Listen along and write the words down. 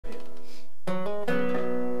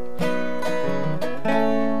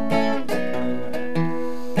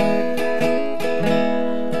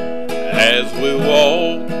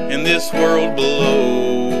this world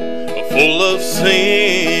below, full of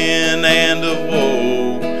sin and of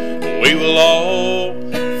woe. We will all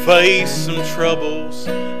face some troubles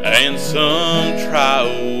and some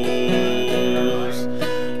trials,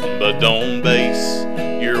 but don't base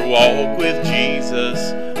your walk with Jesus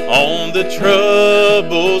on the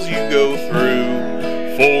troubles you go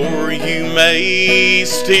through, for you may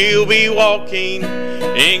still be walking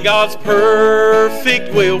in God's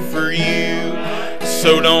perfect will for you.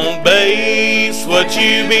 So don't base what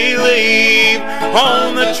you believe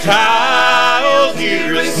on the trials you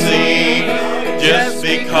receive. Just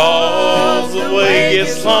because the way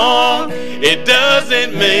gets long, it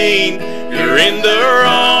doesn't mean you're in the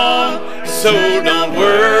wrong. So don't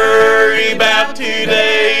worry about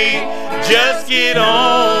today, just get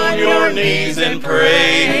on your knees and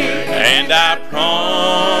pray. And I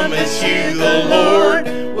promise you the Lord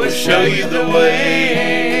will show you the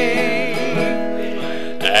way.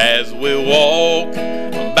 As we walk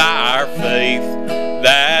by our faith,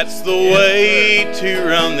 that's the way to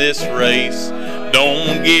run this race.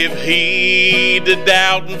 Don't give heed to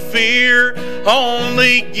doubt and fear,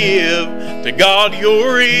 only give to God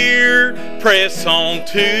your ear. Press on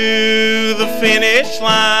to the finish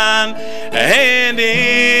line, and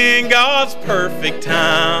in God's perfect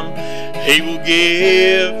time, He will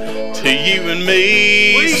give to you and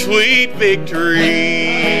me sweet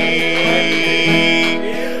victory.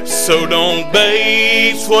 So don't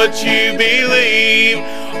base what you believe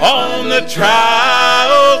on the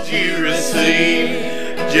trials you receive.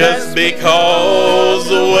 Just because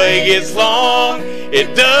the way gets long,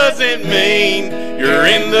 it doesn't mean you're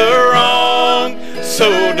in the wrong. So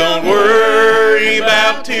don't worry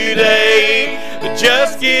about today,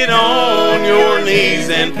 just get on your knees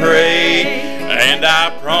and pray. And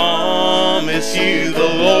I promise you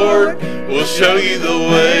the Lord will show you the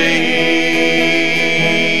way.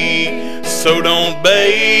 So don't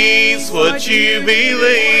base what you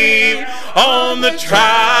believe on the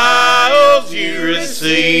trials you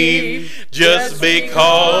receive. Just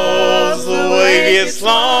because the way gets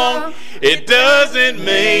long, it doesn't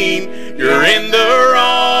mean you're in the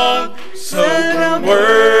wrong. So don't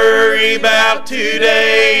worry about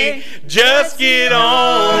today, just get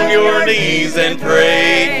on your knees and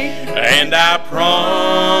pray. And I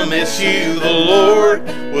promise you the Lord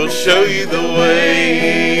will show you the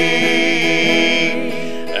way.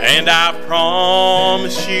 And I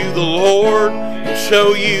promise you the Lord will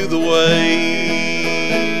show you the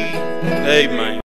way. Amen.